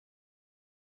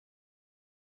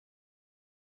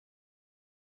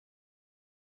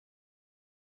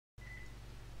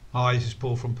Hi, this is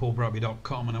Paul from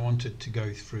paulbradby.com, and I wanted to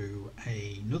go through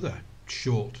another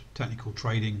short technical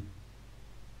trading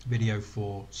video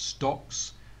for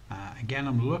stocks. Again,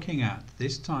 I'm looking at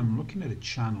a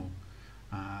channel,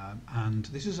 and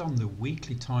this is on the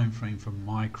weekly time frame for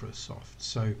Microsoft.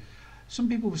 So some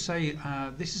people will say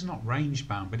this is not range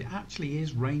bound, but it actually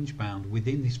is range bound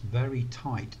within this very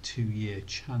tight 2-year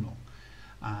channel.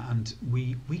 And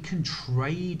we can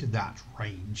trade that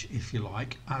range, if you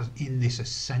like, as in this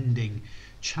ascending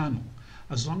channel,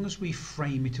 as long as we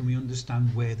frame it and we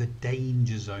understand where the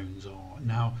danger zones are.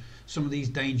 Now, some of these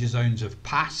danger zones have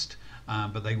passed,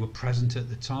 but they were present at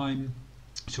the time,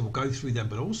 so we'll go through them.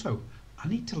 But also, I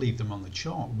need to leave them on the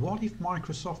chart. What if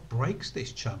Microsoft breaks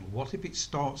this channel? What if it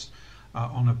starts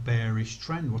on a bearish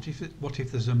trend? What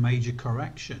if there's a major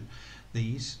correction?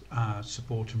 These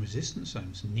support and resistance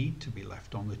zones need to be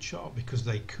left on the chart, because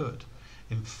they could,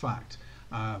 in fact,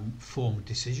 form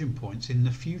decision points in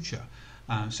the future.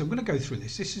 So I'm going to go through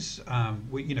this. This is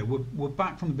we're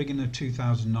back from the beginning of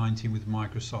 2019 with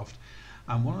Microsoft,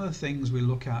 and one of the things we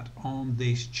look at on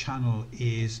this channel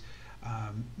is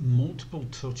multiple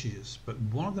touches, but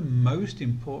one of the most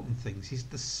important things is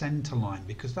the center line,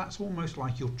 because that's almost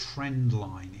like your trend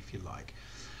line, if you like.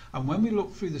 And when we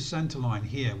look through the center line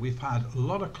here, we've had a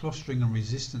lot of clustering and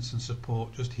resistance and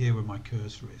support just here where my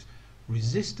cursor is.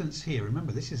 Resistance here,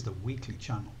 remember this is the weekly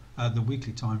channel, the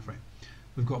weekly time frame.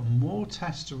 We've got more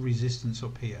tests of resistance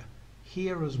up here,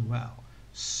 here as well.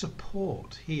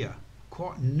 Support here,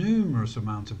 quite numerous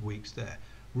amount of weeks there.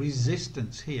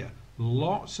 Resistance here,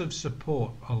 lots of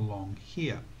support along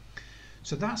here.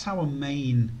 So that's our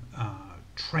main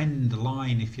trend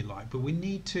line, if you like, but we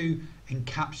need to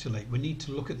encapsulate, we need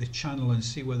to look at the channel and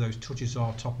see where those touches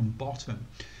are, top and bottom.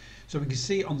 So we can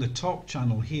see on the top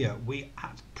channel here, we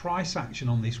at price action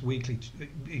on this weekly,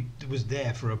 it was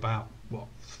there for about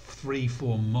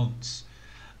 3-4 months,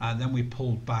 and then we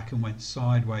pulled back and went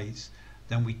sideways.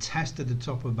 Then we tested the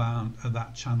top of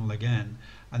that channel again,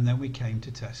 and then we came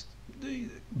to test the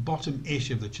bottom-ish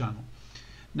of the channel.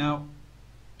 Now,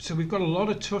 so we've got a lot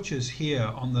of touches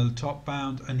here on the top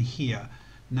bound and here.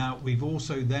 Now we've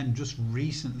also then just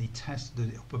recently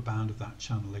tested the upper bound of that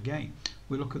channel again.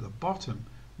 We look at the bottom,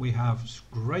 we have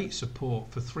great support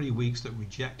for 3 weeks that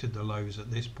rejected the lows at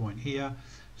this point here,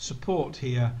 support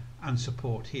here and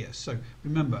support here. So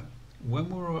remember,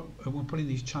 when we're putting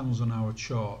these channels on our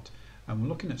chart and we're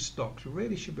looking at stocks, we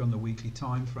really should be on the weekly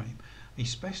time frame,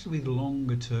 especially with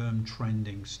longer term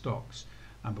trending stocks.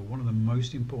 But one of the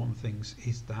most important things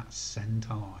is that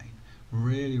center line,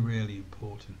 really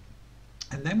important.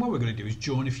 And then what we're going to do is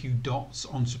join a few dots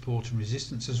on support and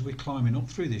resistance as we're climbing up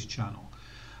through this channel.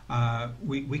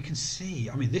 We can see,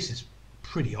 I mean, this is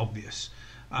pretty obvious,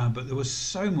 but there was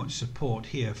so much support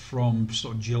here from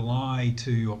sort of July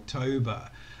to October,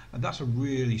 and that's a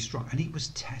really strong, and it was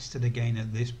tested again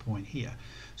at this point here.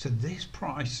 So this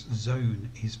price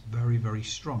zone is very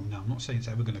strong. Now I'm not saying it's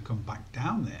ever going to come back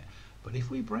down there, but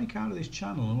if we break out of this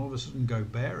channel and all of a sudden go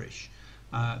bearish,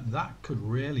 that could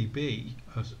really be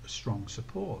a strong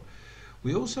support.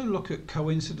 We also look at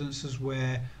coincidences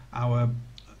where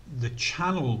the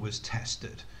channel was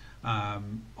tested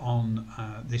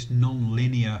on this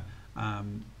non-linear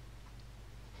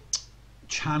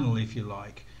channel, if you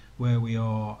like, where we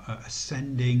are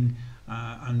ascending,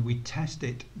 and we test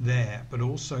it there, but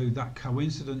also that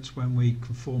coincidence when we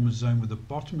can form a zone with the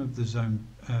bottom of the zone,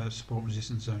 support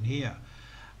resistance zone here,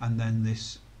 and then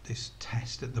this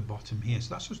test at the bottom here.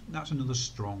 So that's another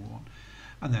strong one.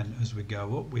 And then as we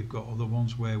go up, we've got other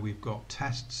ones where we've got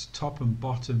tests top and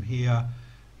bottom here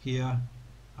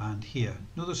and here,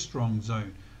 another strong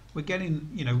zone. We're getting,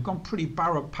 we've gone pretty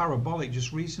parabolic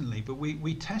just recently, but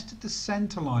we tested the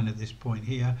center line at this point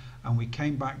here, and we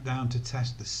came back down to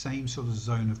test the same sort of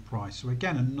zone of price. So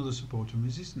again, another support and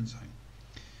resistance zone.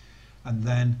 And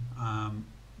then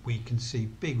we can see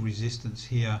big resistance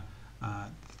here.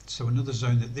 So another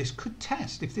zone that this could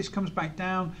test. If this comes back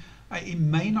down, it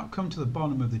may not come to the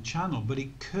bottom of the channel, but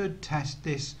it could test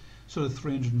this sort of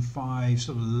 305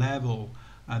 sort of level.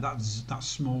 That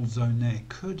small zone there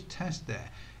could test there.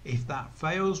 If that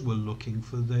fails, we're looking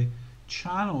for the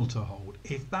channel to hold.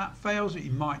 If that fails,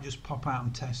 it might just pop out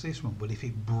and test this one. But if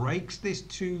it breaks this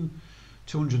to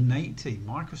 280,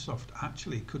 Microsoft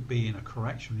actually could be in a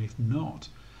correction. If not,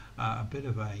 a bit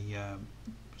of a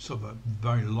sort of a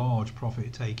very large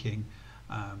profit taking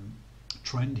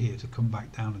trend here to come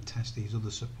back down and test these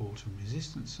other support and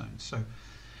resistance zones. So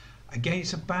again,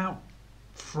 it's about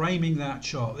framing that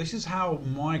chart. This is how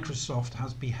Microsoft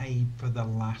has behaved for the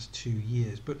last 2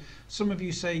 years. But some of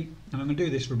you say, and I'm going to do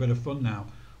this for a bit of fun now,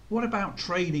 what about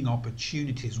trading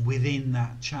opportunities within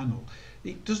that channel?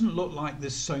 It doesn't look like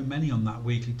there's so many on that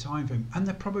weekly time frame, and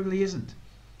there probably isn't.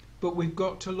 But we've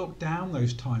got to look down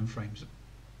those time frames.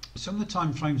 Some of the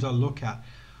time frames I look at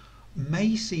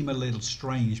may seem a little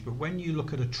strange, but when you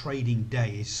look at a trading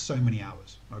day, it's so many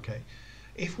hours. Okay,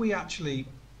 if we actually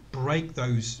break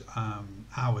those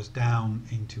hours down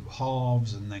into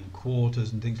halves and then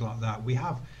quarters and things like that, we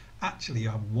have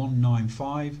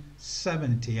 195,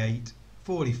 78,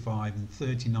 45 and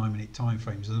 39 minute time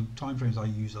frames. The time frames I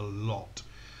use a lot.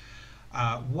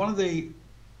 One of the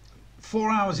 4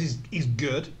 hours is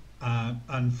good,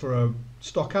 and for a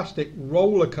stochastic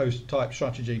roller coaster type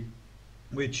strategy,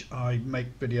 which I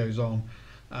make videos on,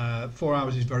 4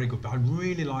 hours is very good, but I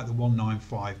really like the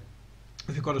 195.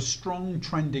 If you've got a strong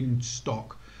trending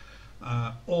stock,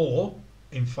 or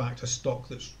in fact a stock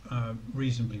that's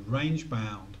reasonably range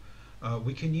bound,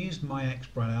 we can use my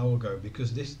X-Brad algo,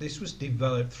 because this was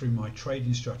developed through my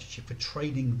trading strategy for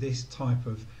trading this type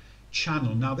of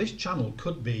channel. Now this channel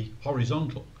could be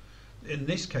horizontal. In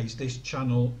this case, this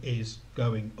channel is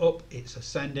going up, it's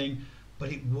ascending,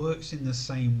 but it works in the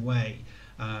same way.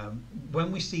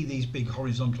 When we see these big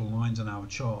horizontal lines on our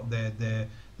chart, they're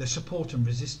support and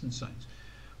resistance zones.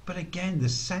 But again, the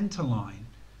center line,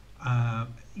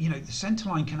 the center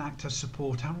line can act as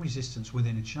support and resistance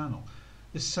within a channel.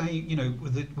 The same,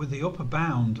 with the upper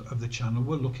bound of the channel,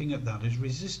 we're looking at that as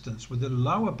resistance. With the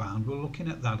lower bound, we're looking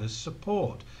at that as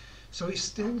support. So it's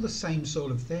still the same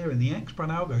sort of theory, and the X-Brad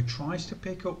algo tries to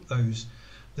pick up those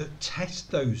that test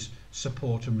those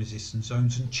support and resistance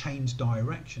zones and change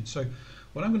direction. So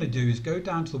what I'm going to do is go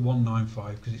down to the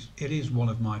 195, because it is one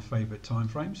of my favorite time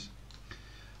frames.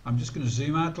 I'm just going to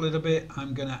zoom out a little bit.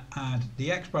 I'm going to add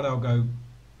the X-Brad algo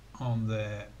on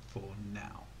there for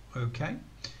now. Okay,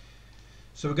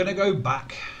 so we're going to go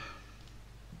back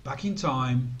in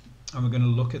time, and we're going to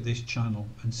look at this channel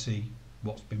and see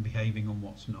what's been behaving and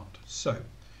what's not. So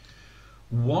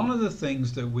one of the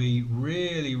things that we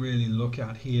really look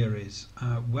at here is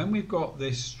when we've got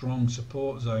this strong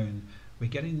support zone, we're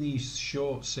getting these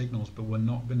short signals, but we're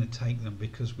not going to take them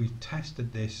because we've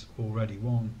tested this already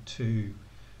 1, 2,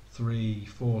 3,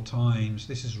 4 times.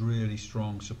 This is really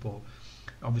strong support.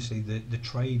 Obviously the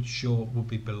trade short will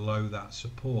be below that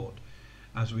support.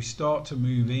 As we start to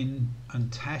move in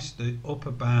and test the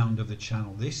upper bound of the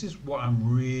channel, this is what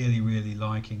I'm really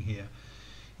liking here,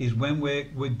 is when we're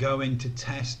going to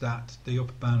test the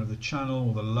upper bound of the channel,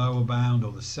 or the lower bound,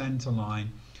 or the center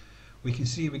line. We can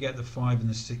see we get the 5 and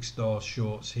the 6 star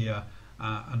shorts here,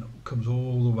 and it comes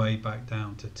all the way back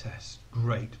down to test.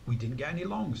 Great, we didn't get any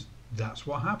longs. That's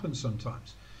what happens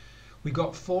sometimes. We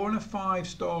got 4 and a 5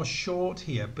 star short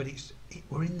here, but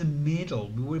we're in the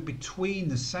middle. We're between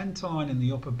the center line and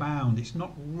the upper bound. It's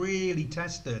not really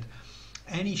tested.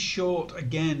 Any short,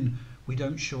 again, we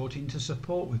don't short into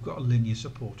support. We've got a linear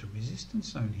support and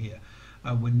resistance zone here.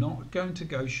 We're not going to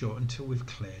go short until we've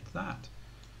cleared that.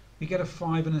 We get a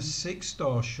 5 and a 6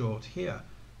 star short here.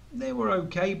 They were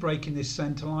okay breaking this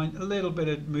center line. A little bit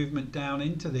of movement down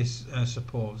into this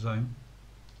support zone.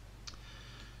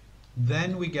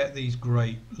 Then we get these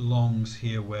great longs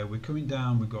here where we're coming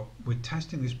down, we're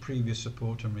testing this previous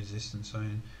support and resistance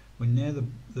zone. We're near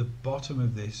the bottom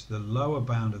of this, the lower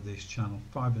bound of this channel,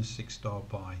 5 and 6 star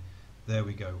buy. There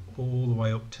we go, all the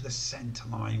way up to the center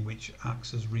line, which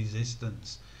acts as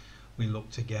resistance. We look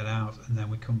to get out, and then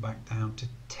we come back down to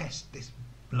test this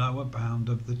lower bound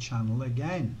of the channel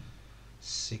again.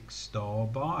 6 star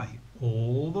buy,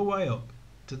 all the way up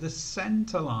to the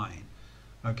center line.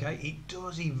 Okay, it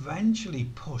does eventually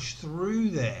push through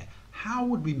there. How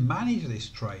would we manage this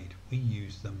trade? We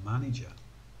use the manager.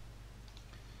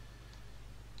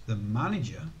 The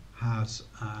manager has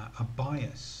a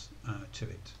bias to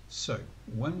it. So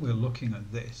when we're looking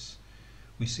at this,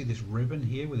 we see this ribbon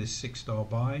here with this 6 star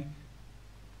buy.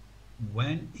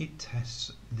 When it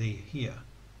tests here,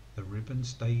 the ribbon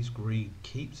stays green,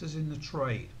 keeps us in the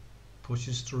trade,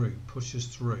 pushes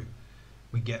through.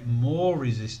 We get more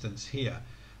resistance here.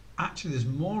 Actually, there's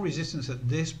more resistance at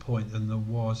this point than there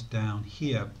was down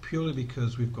here, purely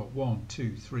because we've got 1,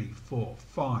 2, 3, 4,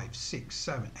 5, 6,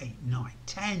 7, 8, 9,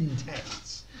 10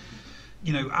 tests.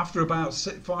 After about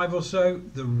 5 or so,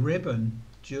 the ribbon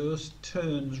just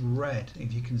turns red,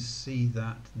 if you can see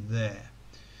that there.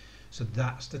 So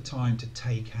that's the time to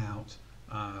take out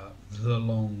the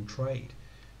long trade.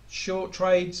 Short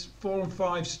trades, 4 and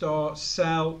 5 star,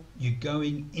 sell. You're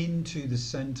going into the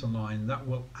center line. That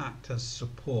will act as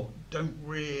support. Don't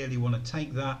really want to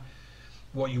take that.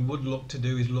 What you would look to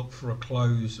do is look for a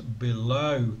close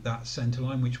below that center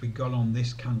line, which we got on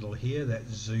this candle here.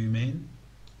 Let's zoom in.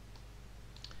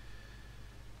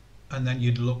 and then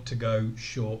you'd look to go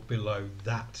short below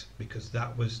that, because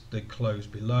that was the close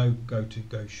below. Go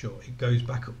short. It goes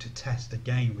back up to test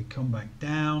again. We come back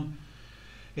down.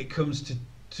 It comes to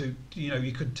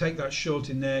you could take that short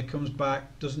in there, comes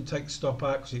back, doesn't take the stop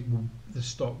out because the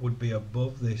stop would be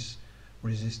above this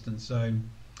resistance zone.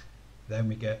 Then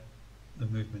we get the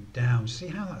movement down. See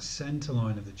how that center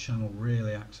line of the channel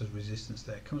really acts as resistance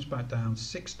there. Comes back down,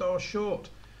 6-star short,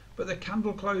 but the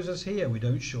candle closes here. We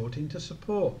don't short into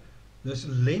support. This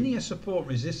linear support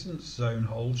resistance zone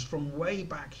holds from way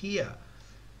back here.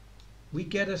 We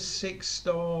get a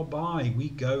 6-star buy, we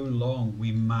go long,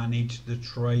 we manage the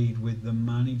trade with the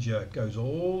manager. It goes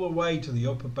all the way to the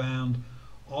upper bound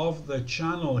of the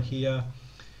channel here.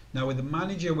 Now with the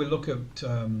manager we look at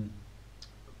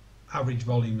average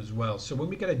volume as well. So when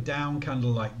we get a down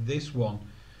candle like this one,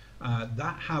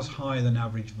 that has higher than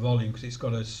average volume because it's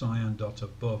got a cyan dot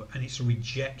above, and it's a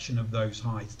rejection of those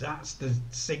highs. That's the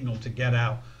signal to get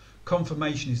out.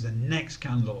 Confirmation is the next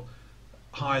candle,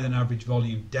 higher than average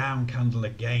volume, down candle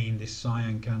again, this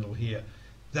cyan candle here.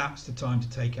 That's the time to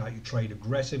take out your trade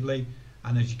aggressively,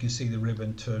 and as you can see the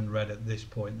ribbon turned red at this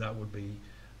point. That would be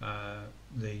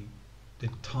the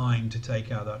time to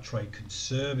take out that trade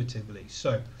conservatively.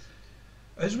 So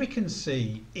as we can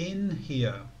see in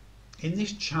here, in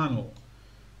this channel,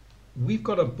 we've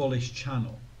got a bullish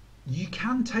channel. You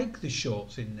can take the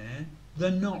shorts in there,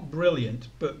 they're not brilliant,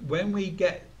 but when we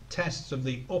get tests of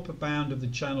the upper bound of the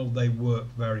channel, they work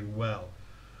very well.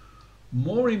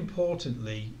 More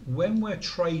importantly, when we're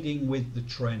trading with the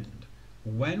trend,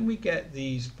 when we get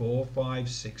these 4, 5,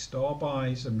 6-star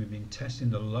buys and we've been testing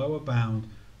the lower bound,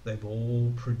 they've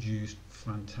all produced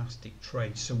fantastic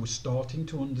trades. So we're starting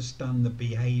to understand the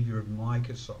behavior of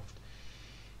Microsoft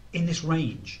in this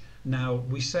range. Now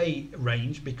we say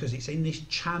range because it's in this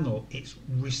channel, it's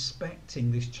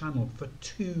respecting this channel for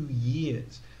 2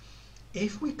 years.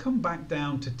 If we come back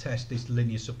down to test this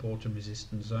linear support and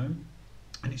resistance zone,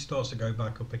 and it starts to go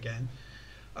back up again,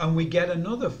 and we get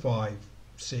another 5,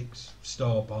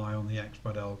 6-star buy on the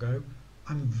expat algo,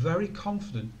 I'm very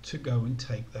confident to go and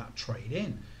take that trade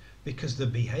in, because the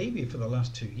behavior for the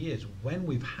last 2 years, when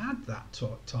we've had that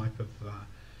type of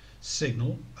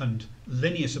signal and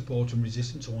linear support and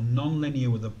resistance, or non-linear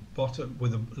with a bottom,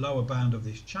 with a lower bound of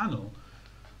this channel,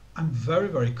 I'm very,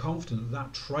 very confident that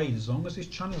that trade, as long as this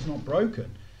channel is not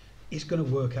broken, is going to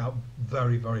work out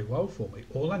very, very well for me.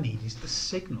 All I need is the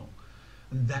signal,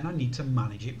 and then I need to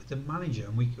manage it with the manager.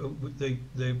 And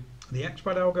the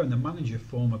expert algo and the manager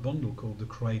form a bundle called the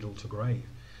Cradle to Grave,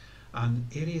 and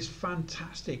it is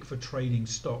fantastic for trading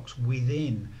stocks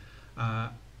within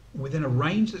a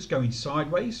range that's going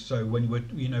sideways. So when we're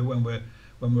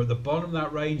when we're at the bottom of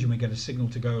that range and we get a signal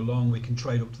to go along, we can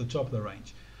trade up to the top of the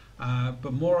range.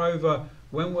 But moreover,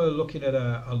 when we're looking at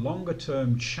a longer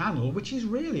term channel, which is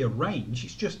really a range,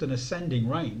 it's just an ascending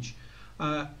range,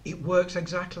 it works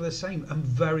exactly the same and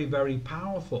very, very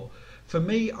powerful. For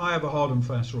me, I have a hard and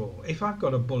fast rule. If I've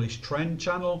got a bullish trend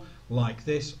channel like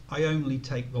this, I only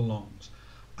take the longs.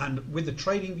 And with the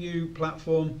TradingView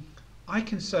platform, I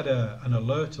can set an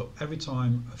alert up every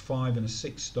time a 5 and a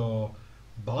 6-star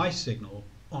buy signal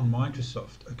on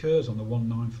Microsoft occurs on the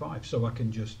 195. So I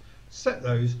can just set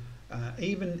those.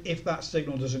 Even if that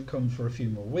signal doesn't come for a few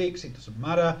more weeks, it doesn't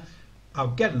matter. I'll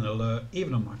get an alert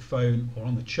even on my phone or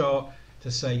on the chart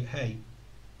to say, hey,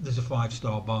 there's a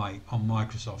 5-star buy on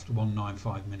Microsoft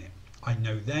 195 minute. I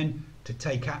know then to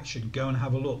take action, go and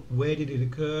have a look. Where did it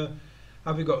occur?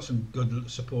 Have we got some good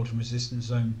support and resistance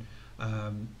zone?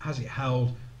 Has it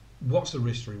held? What's the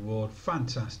risk to reward?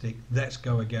 Fantastic. Let's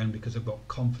go again, because I've got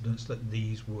confidence that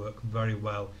these work very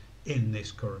well in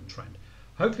this current trend.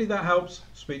 Hopefully that helps.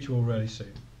 Speak to you all really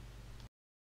soon.